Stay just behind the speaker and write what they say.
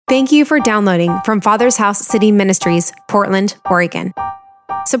Thank you for downloading from Father's House City Ministries, Portland, Oregon.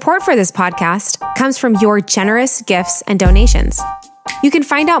 Support for this podcast comes from your generous gifts and donations. You can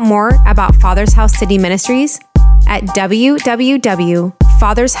find out more about Father's House City Ministries at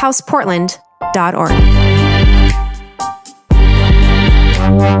www.fathershouseportland.org.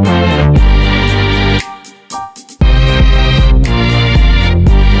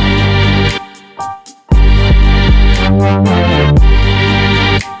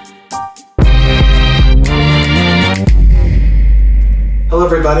 Hello,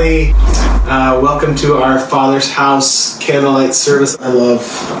 everybody. Welcome to our Father's House candlelight service. I love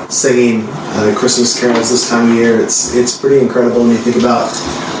singing Christmas carols this time of year. It's pretty incredible when you think about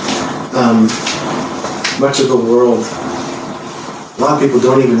much of the world. A lot of people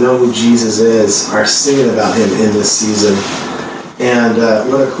don't even know who Jesus is, are singing about him in this season. And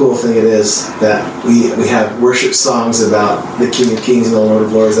what a cool thing it is that we have worship songs about the King of Kings and the Lord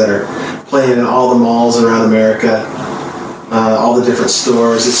of Lords that are playing in all the malls around America. All the different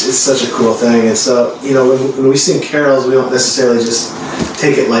stores. It's such a cool thing. And so, when we sing carols, we don't necessarily just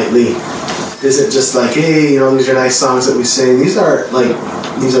take it lightly. It isn't just like, hey, these are nice songs that we sing. These are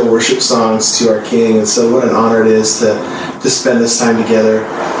worship songs to our King. And so what an honor it is to spend this time together.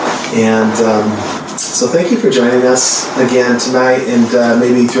 And so thank you for joining us again tonight, and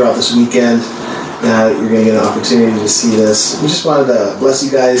maybe throughout this weekend, you're going to get an opportunity to see this. We just wanted to bless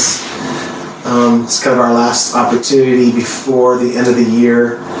you guys. It's kind of our last opportunity before the end of the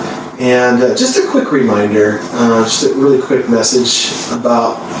year. And just a quick reminder, just a really quick message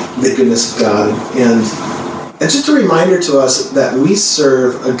about the goodness of God. And just a reminder to us that we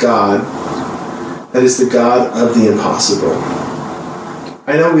serve a God that is the God of the impossible.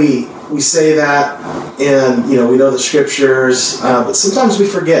 I know we say that, and we know the scriptures, but sometimes we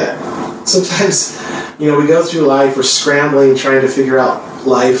forget. Sometimes, we go through life, we're scrambling, trying to figure out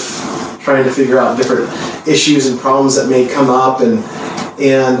life, trying to figure out different issues and problems that may come up, and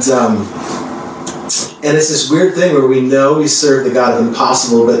it's this weird thing where we know we serve the God of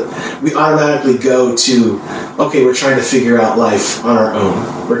impossible, but we automatically go to, okay, we're trying to figure out life on our own.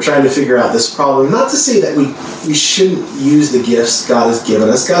 We're trying to figure out this problem. Not to say that we shouldn't use the gifts God has given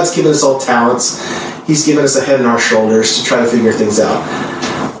us. God's given us all talents. He's given us a head and our shoulders to try to figure things out.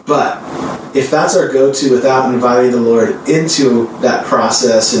 But if that's our go-to without inviting the Lord into that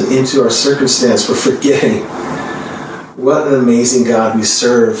process and into our circumstance, we're forgetting what an amazing God we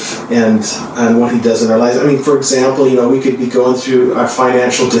serve and what he does in our lives. I mean, for example, we could be going through our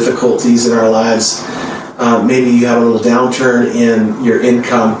financial difficulties in our lives. Maybe you have a little downturn in your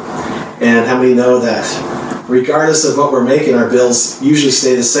income, and how many know that regardless of what we're making, our bills usually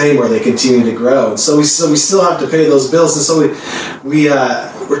stay the same or they continue to grow. And so we still have to pay those bills, and so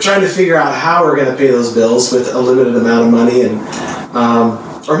we're trying to figure out how we're going to pay those bills with a limited amount of money, and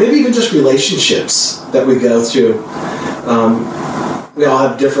or maybe even just relationships that we go through. We all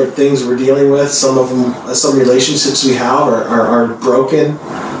have different things we're dealing with. Some relationships we have are broken.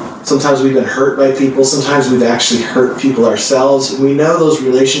 Sometimes we've been hurt by people. Sometimes we've actually hurt people ourselves. And we know those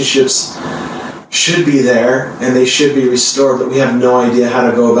relationships should be there and they should be restored, but we have no idea how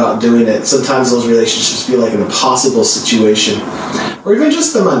to go about doing it. Sometimes those relationships feel like an impossible situation, or even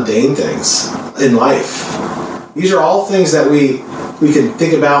just the mundane things in life. These are all things that we can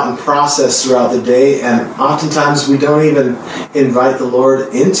think about and process throughout the day, and oftentimes we don't even invite the Lord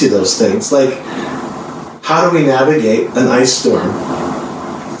into those things. Like, how do we navigate an ice storm?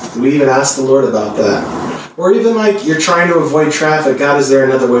 Do we even ask the Lord about that? Or even like you're trying to avoid traffic, God, is there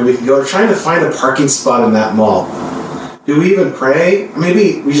another way we can go? Or trying to find a parking spot in that mall. Do we even pray?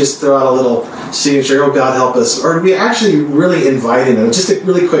 Maybe we just throw out a little signature, oh God, help us. Or do we actually really invite him? Just a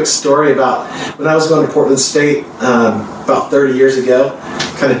really quick story about when I was going to Portland State about 30 years ago.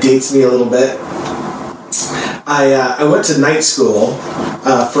 Kind of dates me a little bit. I went to night school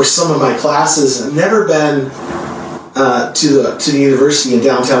for some of my classes. I've never been to the university in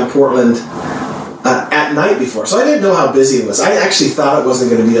downtown Portland at night before, so I didn't know how busy it was. I actually thought it wasn't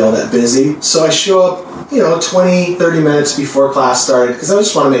going to be all that busy, so I show up 20, 30 minutes before class started, because I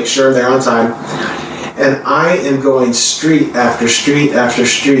just want to make sure they're on time. And I am going street after street after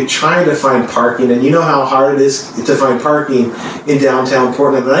street trying to find parking, and you know how hard it is to find parking in downtown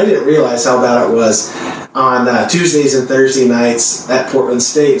Portland, but I didn't realize how bad it was on Tuesdays and Thursday nights at Portland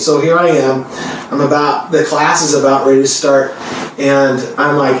State. So here I am, the class is about ready to start, and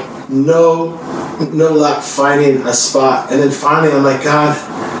I'm like, no luck finding a spot. And then finally I'm like, God,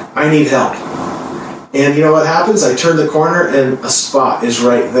 I need help. And you know what happens? I turn the corner and a spot is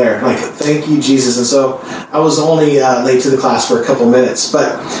right there. Like, thank you, Jesus. And so I was only late to the class for a couple minutes.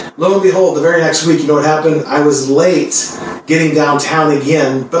 But lo and behold, the very next week, you know what happened? I was late getting downtown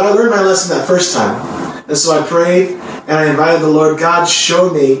again, but I learned my lesson that first time. And so I prayed and I invited the Lord. God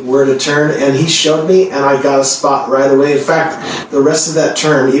showed me where to turn, and He showed me, and I got a spot right away. In fact, the rest of that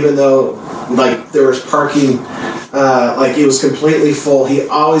turn, even though like there was parking, like it was completely full, He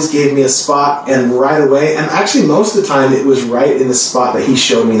always gave me a spot, and right away. And actually, most of the time, it was right in the spot that He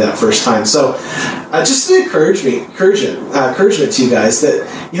showed me that first time. So, just an encouragement to you guys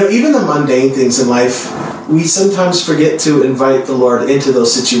that, you know, even the mundane things in life, we sometimes forget to invite the Lord into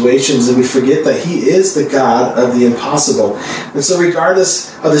those situations, and we forget that He is the God of the impossible. And so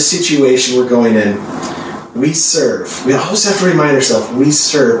regardless of the situation we're going in, we always have to remind ourselves, we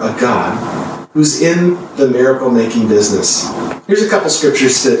serve a God who's in the miracle-making business. Here's a couple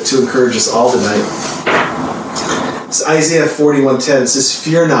scriptures to encourage us all tonight. It's Isaiah 41:10. It says,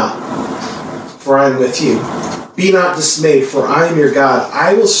 "Fear not, for I am with you. Be not dismayed, for I am your God.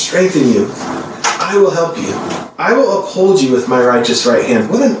 I will strengthen you. I will help you. I will uphold you with my righteous right hand."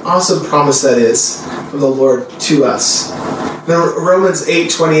 What an awesome promise that is from the Lord to us. Then Romans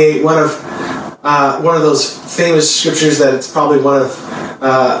 8:28, one of those famous scriptures that it's probably one of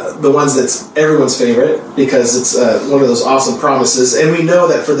the ones that's everyone's favorite, because it's one of those awesome promises. And we know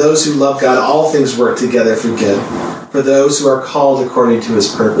that for those who love God, all things work together for good, for those who are called according to His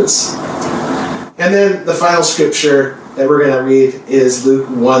purpose. And then the final scripture that we're going to read is Luke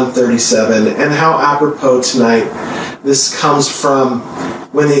 1:37. And how apropos tonight this comes from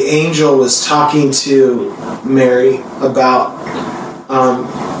when the angel was talking to Mary about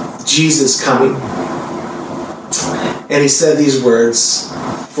Jesus coming. And he said these words,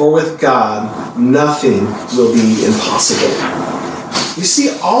 "For with God, nothing will be impossible." You see,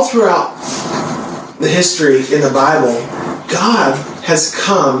 all throughout the history in the Bible, God has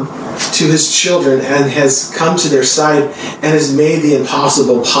come to His children and has come to their side and has made the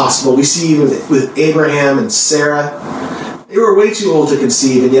impossible possible. We see even with Abraham and Sarah, they were way too old to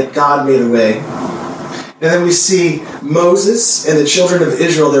conceive, and yet God made a way. And then we see Moses and the children of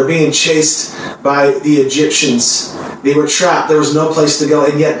Israel, they're being chased by the Egyptians. They were trapped, there was no place to go,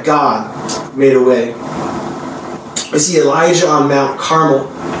 and yet God made a way. We see Elijah on Mount Carmel,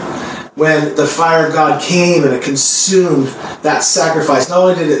 when the fire of God came and it consumed that sacrifice. Not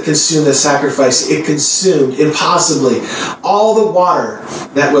only did it consume the sacrifice, it consumed impossibly all the water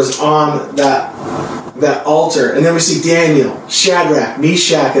that was on that altar. And then we see Daniel, Shadrach,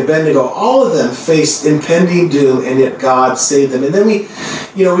 Meshach, Abednego. All of them faced impending doom, and yet God saved them. And then we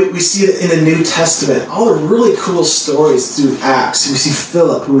see it in the New Testament, all the really cool stories through Acts. We see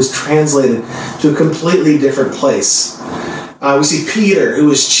Philip, who was translated to a completely different place. We see Peter, who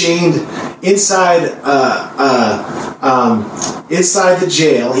was chained inside the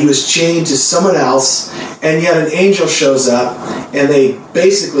jail. He was chained to someone else, and yet an angel shows up, and they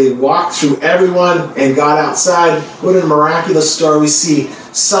basically walked through everyone and got outside. What a miraculous story. We see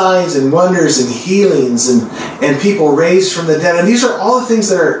signs and wonders and healings and people raised from the dead. And these are all the things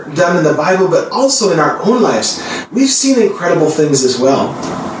that are done in the Bible, but also in our own lives. We've seen incredible things as well.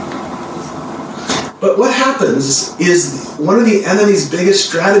 But what happens is one of the enemy's biggest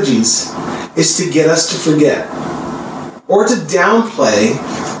strategies is to get us to forget or to downplay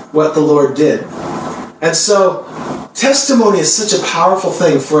what the Lord did. And so testimony is such a powerful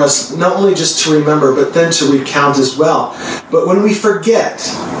thing for us, not only just to remember, but then to recount as well. But when we forget,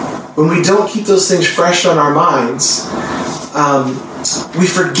 when we don't keep those things fresh on our minds, we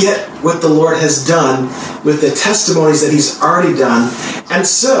forget what the Lord has done with the testimonies that He's already done. And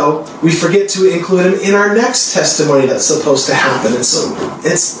so we forget to include Him in our next testimony that's supposed to happen. And so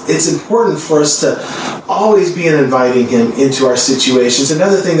it's important for us to always be inviting Him into our situations.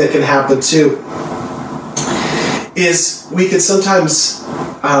 Another thing that can happen too is we can sometimes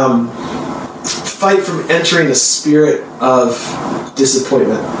fight from entering a spirit of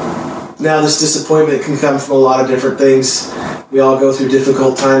disappointment. Now, this disappointment can come from a lot of different things. We all go through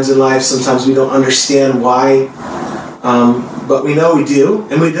difficult times in life. Sometimes we don't understand why, but we know we do.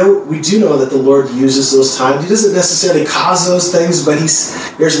 And we do know that the Lord uses those times. He doesn't necessarily cause those things, but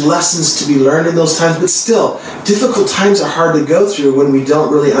there's lessons to be learned in those times. But still, difficult times are hard to go through when we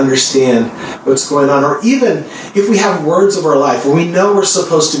don't really understand what's going on. Or even if we have words of our life where we know we're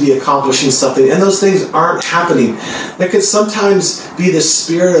supposed to be accomplishing something and those things aren't happening, there could sometimes be this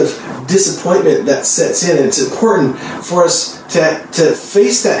spirit of disappointment that sets in. And it's important for us to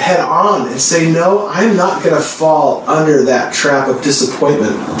face that head on and say, no, I'm not going to fall under that trap of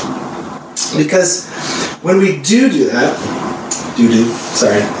disappointment. Because when we do that,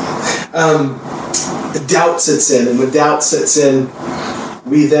 doubt sets in. And when doubt sets in,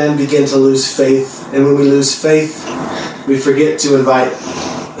 we then begin to lose faith. And when we lose faith, we forget to invite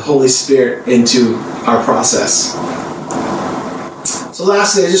the Holy Spirit into our process. So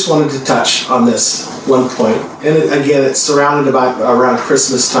lastly, I just wanted to touch on this one point. And again, it's surrounded around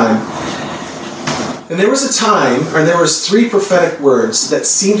Christmas time. And there was a time, or there was 3 prophetic words that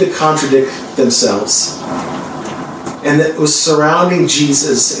seemed to contradict themselves. And that was surrounding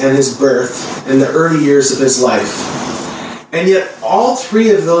Jesus and his birth and the early years of his life. And yet all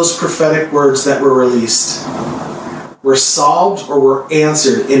 3 of those prophetic words that were released were solved or were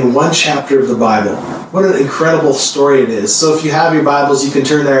answered in one chapter of the Bible. What an incredible story it is. So if you have your Bibles, you can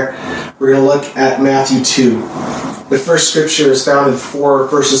turn there. We're going to look at Matthew 2. The first scripture is found in 4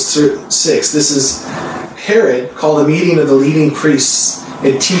 verses 6. This is Herod called a meeting of the leading priests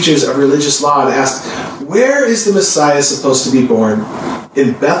and teachers of religious law and asked, "Where is the Messiah supposed to be born?"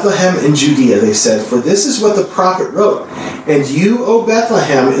 "In Bethlehem in Judea," they said, "for this is what the prophet wrote. And you, O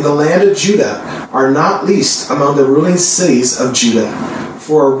Bethlehem, in the land of Judah, are not least among the ruling cities of Judah.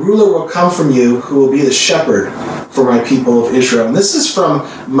 For a ruler will come from you who will be the shepherd for my people of Israel." And this is from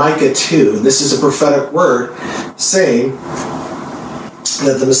Micah 2. This is a prophetic word saying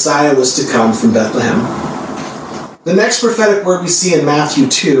that the Messiah was to come from Bethlehem. The next prophetic word we see in Matthew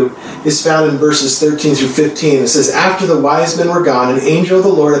 2 is found in verses 13 through 15. It says, "After the wise men were gone, an angel of the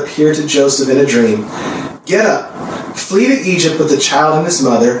Lord appeared to Joseph in a dream. 'Get up, flee to Egypt with the child and his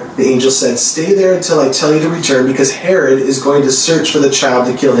mother,' the angel said. 'Stay there until I tell you to return, because Herod is going to search for the child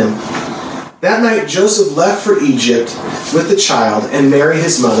to kill him.' That night Joseph left for Egypt with the child and Mary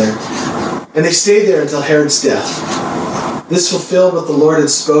his mother, and they stayed there until Herod's death. This fulfilled what the Lord had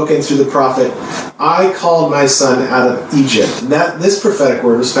spoken through the prophet, 'I called my son out of Egypt.'" This prophetic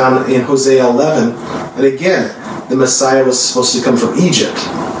word was found in Hosea 11. And again, the Messiah was supposed to come from Egypt.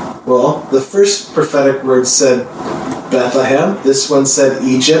 Well, the first prophetic word said Bethlehem. This one said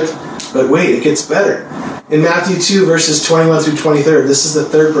Egypt. But wait, it gets better. In Matthew 2, verses 21 through 23, this is the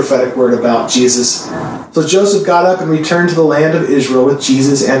third prophetic word about Jesus. "So Joseph got up and returned to the land of Israel with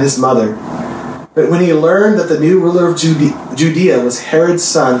Jesus and his mother. But when he learned that the new ruler of Judea was Herod's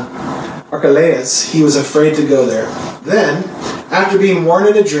son, Archelaus, he was afraid to go there. Then, after being warned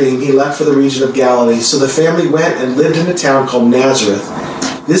in a dream, he left for the region of Galilee. So the family went and lived in a town called Nazareth.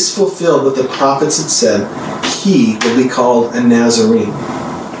 This fulfilled what the prophets had said, 'He will be called a Nazarene.'"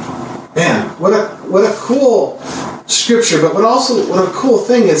 Man, what a cool scripture. But what a cool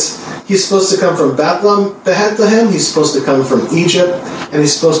thing is, he's supposed to come from Bethlehem, he's supposed to come from Egypt, and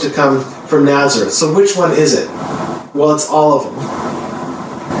he's supposed to come from Nazareth. So which one is it? Well, it's all of them.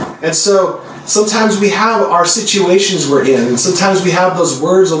 And so sometimes we have our situations we're in, and sometimes we have those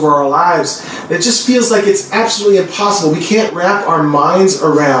words over our lives. It just feels like it's absolutely impossible. We can't wrap our minds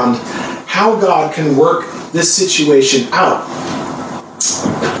around how God can work this situation out.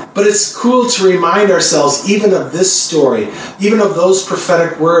 But it's cool to remind ourselves even of this story, even of those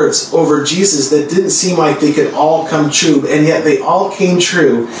prophetic words over Jesus that didn't seem like they could all come true, and yet they all came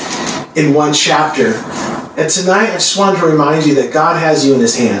true in one chapter. And tonight I just wanted to remind you that God has you in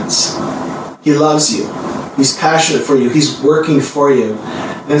his hands. He loves you. He's passionate for you. He's working for you.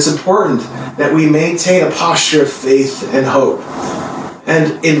 And it's important that we maintain a posture of faith and hope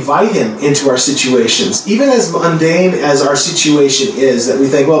and invite him into our situations. Even as mundane as our situation is, that we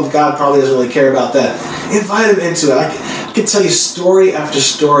think, well, God probably doesn't really care about that. Invite him into it. I can tell you story after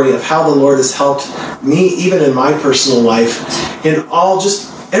story of how the Lord has helped me, even in my personal life, in all just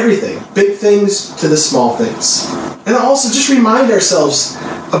everything, big things to the small things. And also just remind ourselves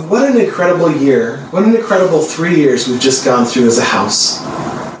of what an incredible year, what an incredible 3 years we've just gone through as a house.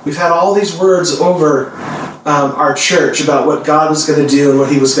 We've had all these words over our church about what God was going to do and what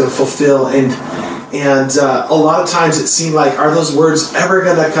he was going to fulfill. And a lot of times it seemed like, are those words ever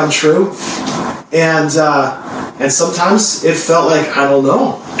going to come true? And sometimes it felt like, I don't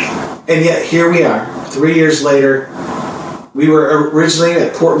know. And yet here we are, 3 years later. We were originally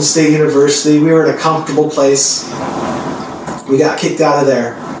at Portland State University. We were in a comfortable place. We got kicked out of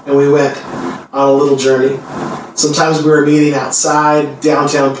there, and we went on a little journey. Sometimes we were meeting outside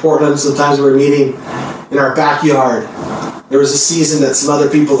downtown Portland. Sometimes we were meeting in our backyard. There was a season that some other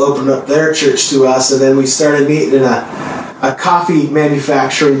people opened up their church to us, and then we started meeting in a coffee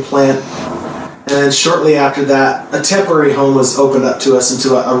manufacturing plant. And then shortly after that, a temporary home was opened up to us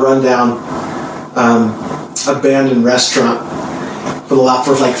into a rundown abandoned restaurant for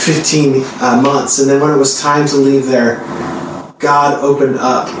like 15 months. And then when it was time to leave there, God opened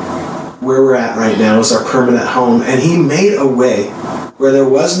up where we're at right now as our permanent home. And he made a way where there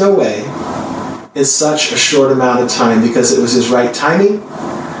was no way in such a short amount of time, because it was his right timing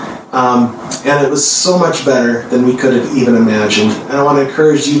And it was so much better than we could have even imagined. And I want to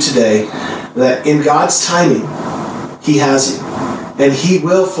encourage you today that in God's timing, He has you. And He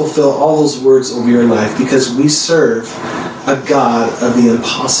will fulfill all those words over your life because we serve a God of the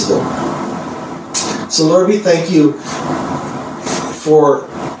impossible. So Lord, we thank you for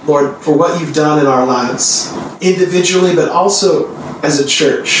what you've done in our lives, individually, but also as a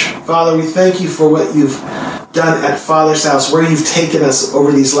church. Father, we thank you for what you've done at Father's House, where you've taken us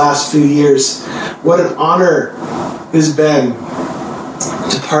over these last few years. What an honor it has been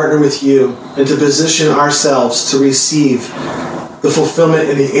to partner with you and to position ourselves to receive the fulfillment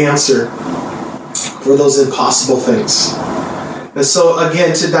and the answer for those impossible things. And so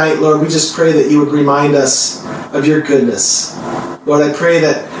again tonight, Lord, we just pray that you would remind us of your goodness. Lord, I pray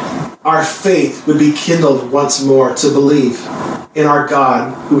that our faith would be kindled once more to believe in our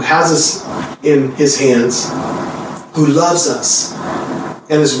God who has us in His hands, who loves us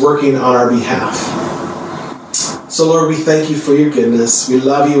and is working on our behalf. So Lord, we thank you for your goodness. We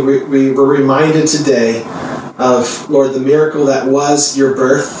love you. We were reminded today of, Lord, the miracle that was your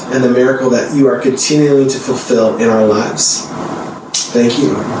birth and the miracle that you are continuing to fulfill in our lives. Thank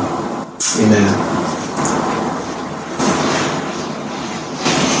you. Amen.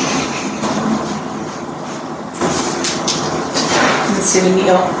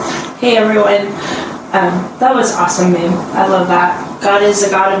 Hey everyone, that was awesome, babe. I love that. God is a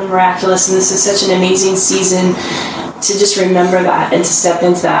God of miraculous, and this is such an amazing season to just remember that and to step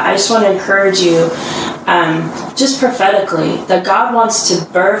into that. I just want to encourage you, just prophetically, that God wants to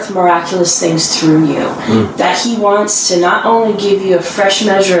birth miraculous things through you. That He wants to not only give you a fresh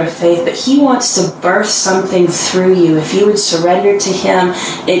measure of faith, but He wants to birth something through you. If you would surrender to Him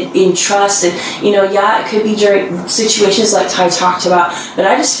in trust, and it could be during situations like Ty talked about, but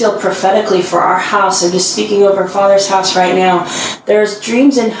I just feel prophetically for our house. I'm just speaking over Father's House right now. There's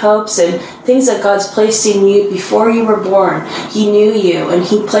dreams and hopes and things that God's placed in you before you were born. He knew you and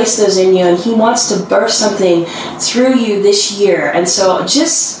He placed those in you, and He wants to birth something through you this year. And so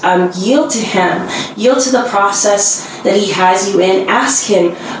just yield to Him, yield to the process that He has you in. Ask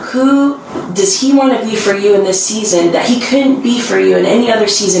Him, who does He want to be for you in this season that He couldn't be for you in any other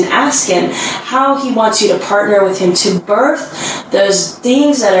season? Ask Him how He wants you to partner with Him to birth those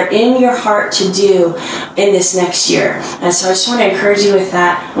things that are in your heart to do in this next year. And so I just want to encourage you with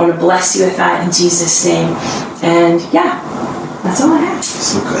that. I want to bless you with that in Jesus' name. And that's all I have.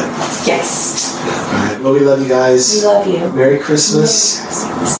 So good. Yes. All right. Well, we love you guys. We love you. Merry Christmas. Merry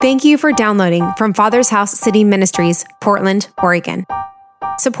Christmas. Thank you for downloading from Father's House City Ministries, Portland, Oregon.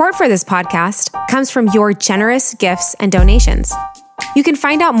 Support for this podcast comes from your generous gifts and donations. You can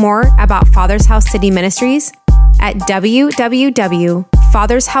find out more about Father's House City Ministries at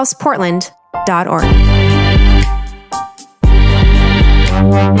www.fathershouseportland.org.